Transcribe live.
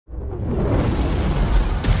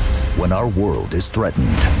when our world is threatened,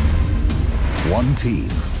 one team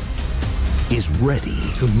is ready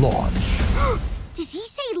to launch. Did he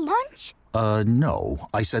say lunch? No,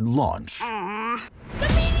 I said launch. The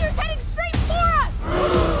meteor's heading straight for us!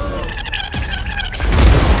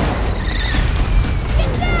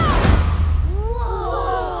 Get down!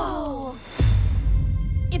 Whoa!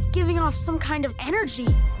 It's giving off some kind of energy.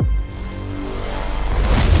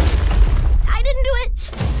 I didn't do it!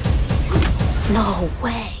 No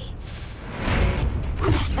way.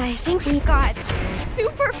 I think we've got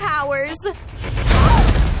superpowers.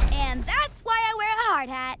 And that's why I wear a hard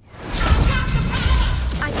hat.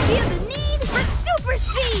 I feel the need for super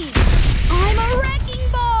speed. I'm a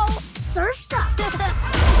wrecking ball. Surf's up.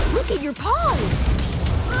 Look at your paws.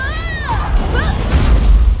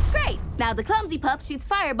 Great. Now the clumsy pup shoots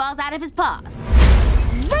fireballs out of his paws.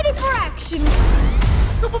 Ready for action.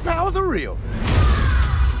 Superpowers are real.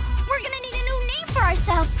 We're gonna need a new name for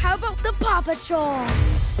ourselves. How about the PAW Patrol?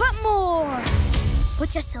 But more.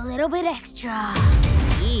 With just a little bit extra.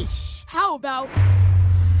 Yeesh. How about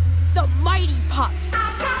the Mighty Pups?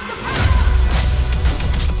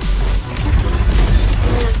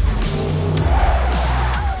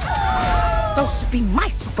 Those should be my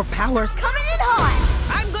superpowers. Coming in hot.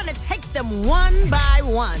 I'm gonna take them one by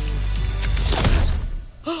one.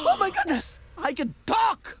 Oh my goodness! I can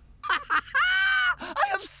talk! I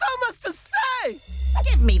have so much to say!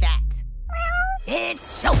 Give me that.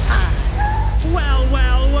 It's showtime. Well,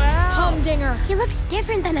 well, well. Humdinger. He looks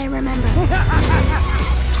different than I remember. All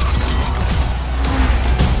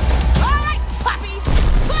right, puppies.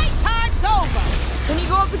 Playtime's over. When you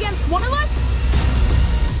go up against one of us,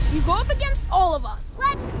 you go up against all of us.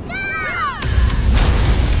 Let's go!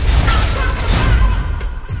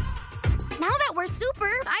 Now that we're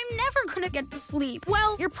super, I'm never gonna get to sleep.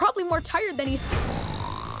 Well, you're probably more tired than you...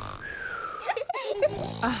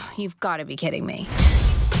 Oh, you've got to be kidding me.